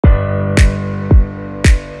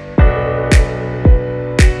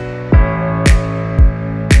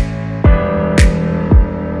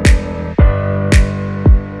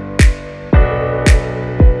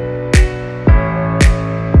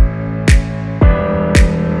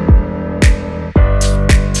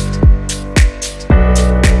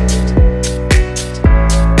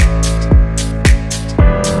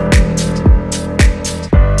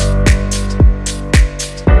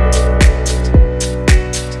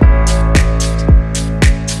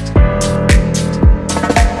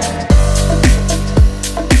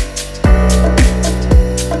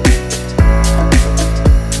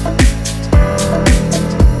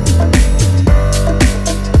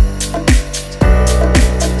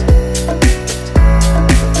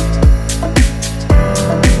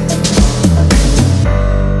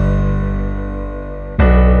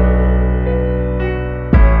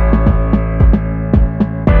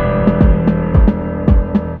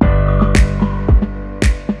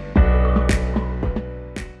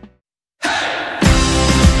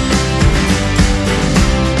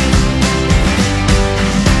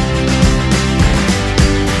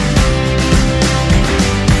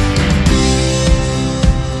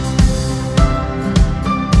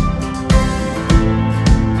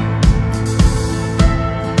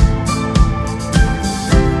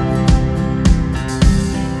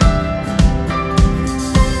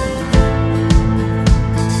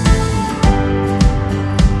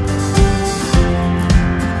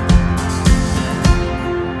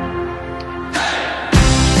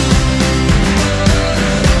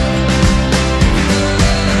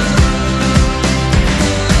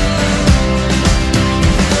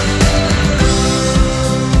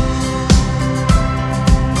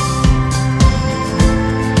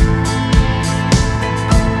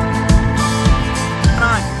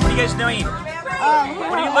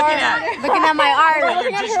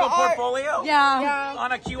digital portfolio? Yeah.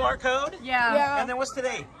 On a QR code? Yeah. And then what's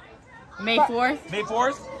today? May 4th. May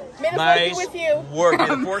 4th? May the Nice force be with you. work. May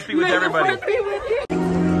the force be with everybody. May the force be with you.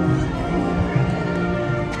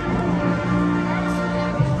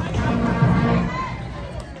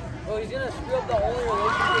 Well, he's gonna screw up the only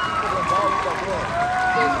relationship you could involve with the world.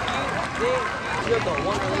 Because the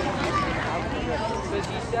one relationship you can have with the world. Because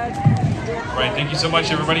he said... All right, thank you so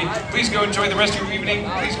much, everybody. Please go enjoy the rest of your evening.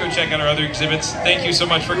 Please go check out our other exhibits. Thank you so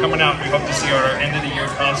much for coming out. We hope to see you at our end of the year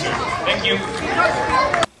concert. Thank you.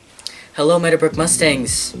 Hello, Meadowbrook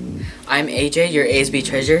Mustangs. I'm AJ, your ASB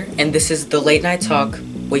treasurer, and this is the Late Night Talk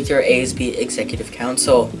with your ASB Executive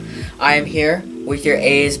Council. I am here with your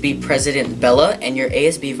ASB President Bella and your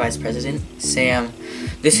ASB Vice President Sam.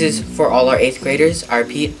 This is for all our 8th graders. I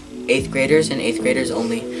repeat, 8th graders and 8th graders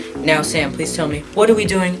only. Now, Sam, please tell me, what are we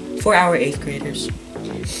doing for our 8th graders?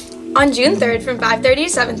 On June 3rd from 5:30 to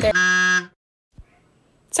 7:30.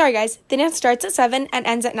 Sorry guys, the dance starts at 7 and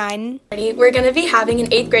ends at 9. We're going to be having an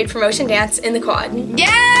 8th grade promotion dance in the quad.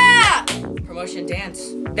 Yeah! Promotion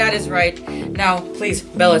dance. That is right. Now, please,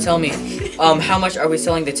 Bella, tell me, how much are we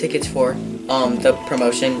selling the tickets for the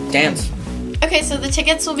promotion dance? Okay, so the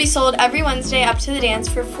tickets will be sold every Wednesday up to the dance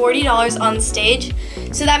for $40 on the stage.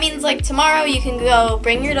 So that means like tomorrow you can go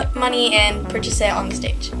bring your money and purchase it on the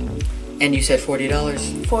stage. And you said $40?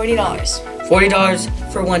 $40. $40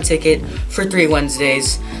 for one ticket for 3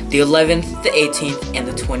 Wednesdays, the 11th, the 18th, and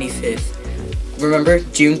the 25th. Remember,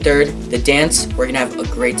 June 3rd, the dance, we're gonna have a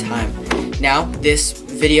great time. Now, this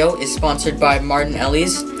video is sponsored by Martin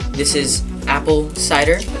Ellie's. This is apple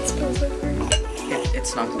cider.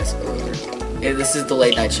 It's not gonna spill over. This is the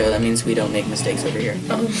late night show, that means we don't make mistakes over here.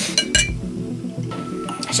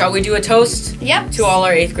 Shall we do a toast? Yep. To all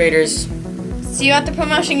our 8th graders. See you at the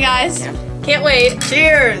promotion, guys. Yeah. Can't wait.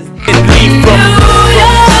 Cheers!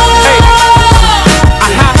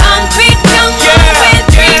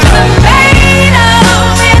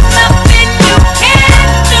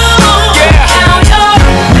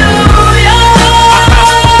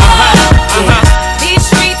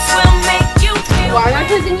 Why am I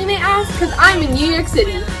presenting, you may ask? Because I'm in New York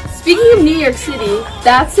City. Speaking of New York City,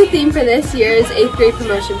 that's the theme for this year's 8th grade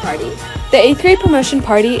promotion party. The 8th grade promotion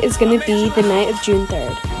party is going to be the night of June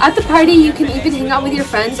 3rd. At the party, you can even hang out with your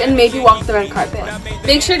friends and maybe walk the red carpet.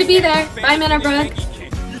 Make sure to be there. Bye, Meadowbrook.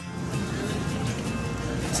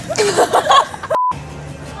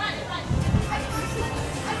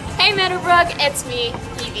 Hey Meadowbrook, it's me,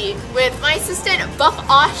 Evie, with my assistant Buck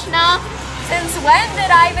Oshna. Since when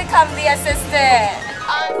did I become the assistant?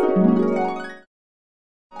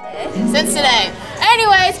 Since today.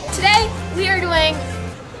 Anyways, today we are doing,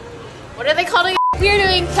 what are they called again? We are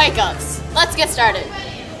doing pike ups. Let's get started.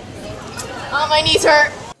 Oh, my knees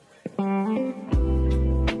hurt.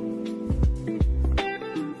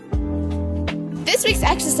 This week's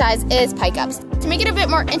exercise is pike ups. To make it a bit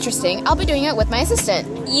more interesting, I'll be doing it with my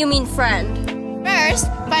assistant. You mean friend. First,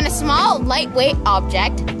 find a small, lightweight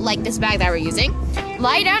object, like this bag that we're using.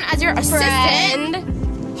 Lie down as your assistant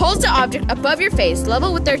holds the object above your face,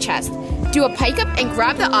 level with their chest. Do a pike up and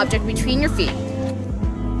grab the object between your feet.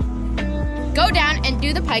 Go down and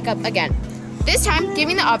do the pike up again. This time,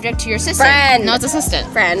 giving the object to your assistant. Friend. No, it's assistant.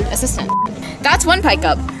 Friend. Assistant. That's one pike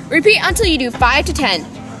up. Repeat until you do 5 to 10.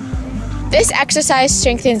 This exercise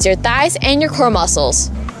strengthens your thighs and your core muscles.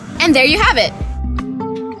 And there you have it.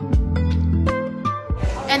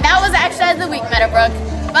 And that was the exercise of the week, Meadowbrook.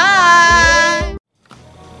 Bye!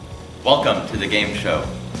 Welcome to the game show,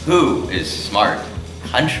 Who is Smart?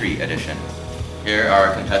 Country Edition. Here are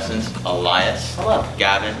our contestants, Elias, hello,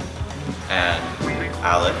 Gavin, and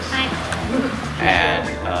Alex. Hi. And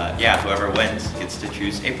yeah, whoever wins gets to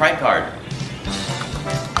choose a pride card.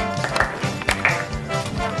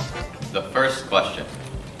 The first question.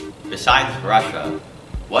 Besides Russia,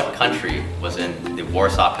 what country was in the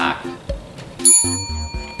Warsaw Pact?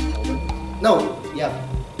 No, yeah.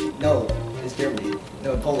 No, it's Germany.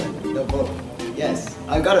 No, Poland. No, both. Yes,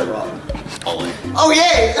 I got it wrong. Poland. Oh,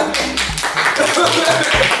 yay!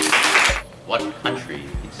 What country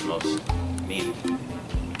eats most meat?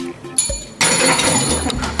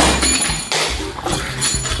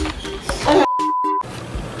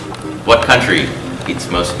 What country eats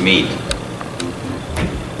most meat?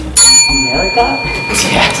 America?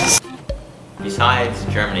 Yes. Besides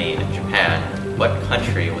Germany and Japan, what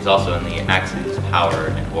country was also in the Axis power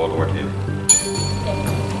in World War II?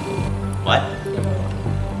 What?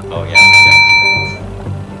 Oh yeah.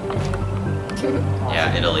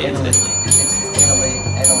 Yeah, Italy. It's Italy.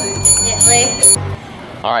 It's Italy.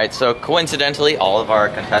 All right. So coincidentally, all of our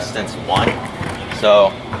contestants won.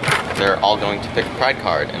 So they're all going to pick a pride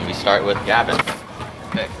card, and we start with Gavin.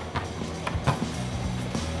 pick.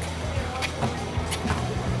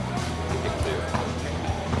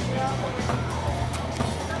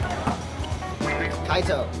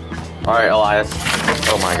 Kaito. Alright, Elias.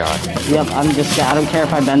 Oh my god. Yep, I don't care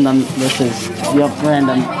if I bend them. This is, yep,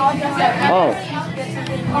 random. Oh.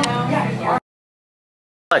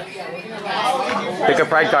 Pick a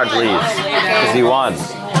pride card, please. Because he won.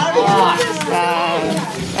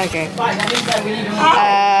 Okay.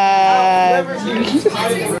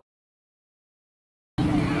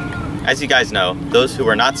 As you guys know, those who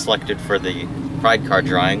were not selected for the pride card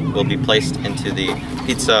drawing will be placed into the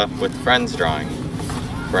Pizza with Friends drawing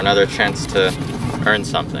for another chance to earn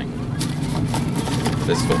something.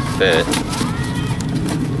 This will fit.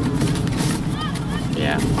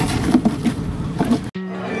 Yeah.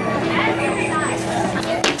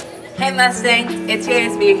 Hey Mustang, it's your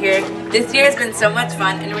ASB here. This year has been so much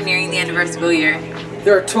fun and we're nearing the end of our school year.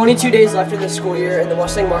 There are 22 days left in the school year and the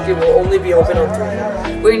Mustang Market will only be open on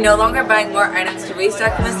Friday. We're no longer buying more items to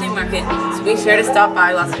restock the Mustang Market, so be sure to stop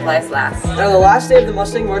by while supplies last. On the last day of the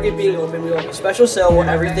Mustang Market being open, we will have a special sale where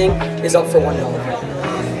everything is up for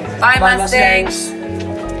 $1. Bye Mustangs!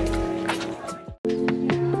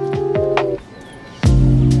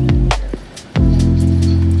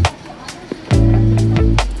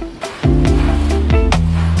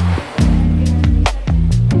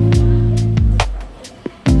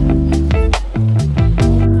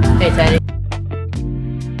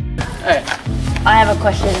 I have a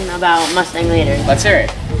question about Mustang Leader. Let's hear it.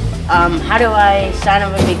 How do I sign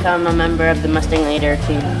up and become a member of the Mustang Leader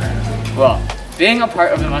team? Well, being a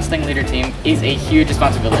part of the Mustang Leader team is a huge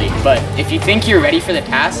responsibility, but if you think you're ready for the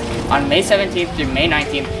task, on May 17th through May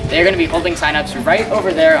 19th, they're going to be holding sign-ups right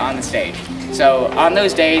over there on the stage. So on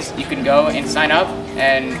those days, you can go and sign up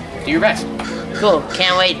and do your best. Cool,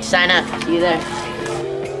 can't wait to sign up. See you there.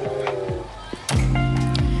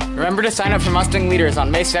 Remember to sign up for Mustang Leaders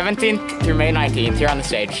on May 17th through May 19th here on the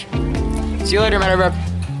stage. See you later, Meadowbrook.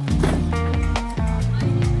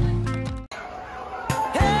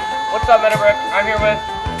 What's up, Meadowbrook? I'm here with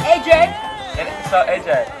AJ. So,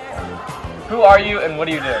 AJ, who are you and what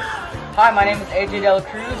do you do? Hi, my name is AJ Dela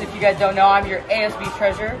Cruz. If you guys don't know, I'm your ASB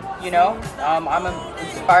treasurer. You know, I'm an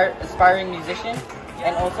aspiring musician,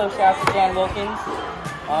 and also shout out to Dan Wilkins.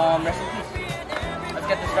 Rest in peace. Let's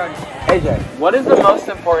get this started. AJ, what is the most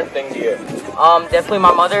important thing to you? Definitely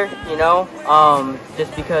my mother, you know,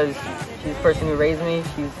 just because she's the person who raised me.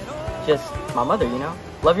 She's just my mother, you know.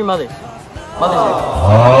 Love your mothers. Mother's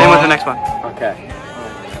Day. In with the next one. Okay.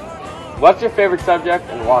 What's your favorite subject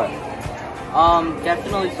and why?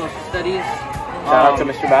 Definitely social studies. Shout out to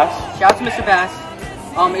Mr. Bass. Shout out to Mr. Bass.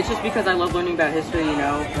 It's just because I love learning about history, you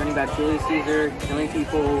know, learning about Julius Caesar, killing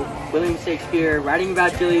people, William Shakespeare, writing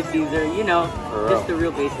about Julius Caesar, you know, just the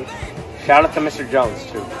real basics. Shout out to Mr. Jones,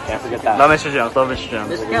 too. Can't forget that. Love Mr. Jones. Love Mr.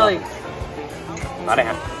 Jones. Mr. Kelly. Not a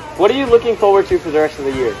hand. What are you looking forward to for the rest of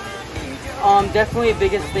the year? Definitely the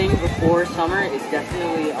biggest thing before summer is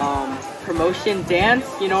definitely promotion dance,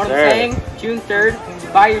 you know what I'm saying? June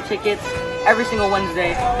 3rd, buy your tickets every single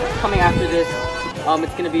Wednesday coming after this.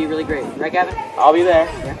 It's going to be really great. Right, Gavin? I'll be there.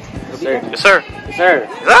 Yeah. Yes, sir. Yes, sir. Yes, sir.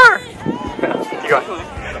 Yes, sir. You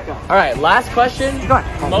go. All right, last question. Go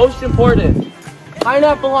on. Most important.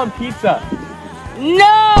 Pineapple on pizza.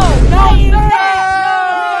 No! No, sir!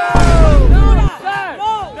 No, sir!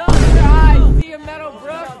 No, sir! I see you,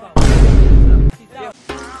 Meadowbrook.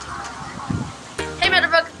 Hey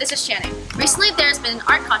Meadowbrook, this is Channing. Recently there's been an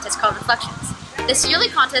art contest called Reflections. This yearly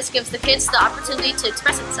contest gives the kids the opportunity to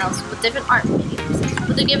express themselves with different art mediums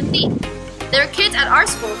with a given theme. There are kids at our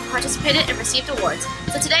school who participated and received awards,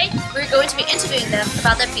 so today we're going to be interviewing them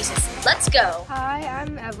about their pieces. Let's go! Hi,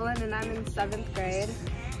 I'm Evelyn and I'm in 7th grade.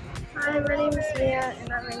 Hi, my name is Mia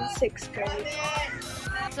and I'm in 6th grade.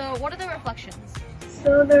 So what are the reflections?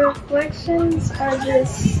 So the reflections are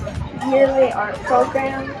this yearly art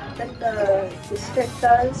program that the district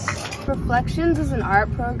does. Reflections is an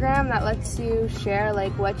art program that lets you share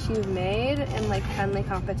like what you've made in like friendly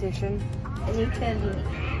competition. And you can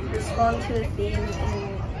respond to a theme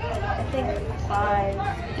in I think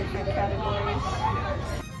 5 different categories.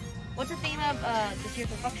 What's the theme of this year's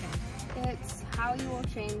reflection? It's how you will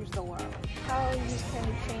change the world. How you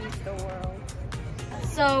can change the world.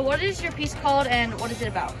 So what is your piece called and what is it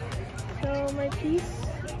about? So my piece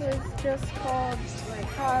was just called like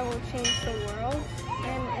How I Will Change the World,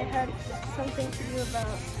 and it had something to do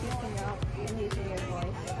about speaking up and using your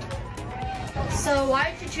voice. So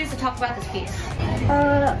why did you choose to talk about this piece?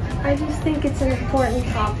 I just think it's an important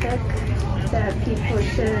topic that people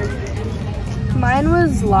should. Mine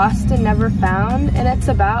was Lost and Never Found, and it's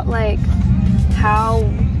about like how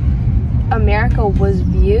America was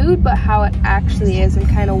viewed, but how it actually is and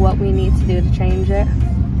kind of what we need to do to change it.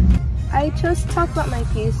 I chose to talk about my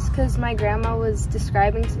piece because my grandma was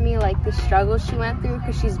describing to me like the struggles she went through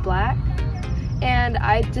because she's black. And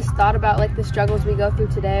I just thought about like the struggles we go through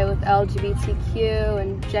today with LGBTQ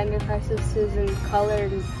and gender crises and color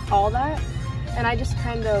and all that. And I just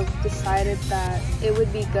kind of decided that it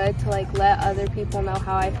would be good to like let other people know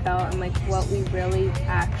how I felt and like what we really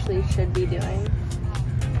actually should be doing.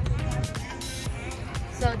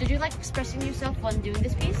 So did you like expressing yourself when doing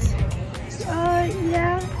this piece?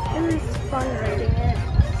 Yeah, it was fun writing it.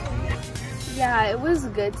 Yeah, it was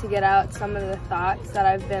good to get out some of the thoughts that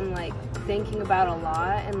I've been like thinking about a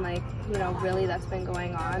lot and like, you know, really that's been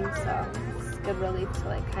going on. So it's good really to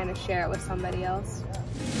like kind of share it with somebody else.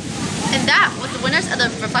 And that was the winners of the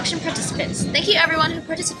Reflection participants. Thank you everyone who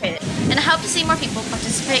participated, and I hope to see more people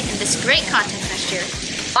participate in this great contest next year.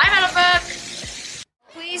 Bye, Meadowbrook!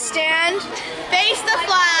 Please stand, face the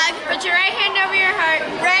flag, put your right hand over your heart,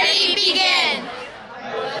 ready, begin!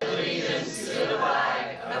 Allegiance to the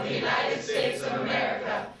flag of the United States of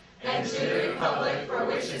America and to the republic for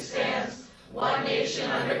which it stands, one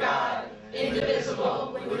nation under God,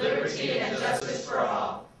 indivisible, with liberty and justice for all.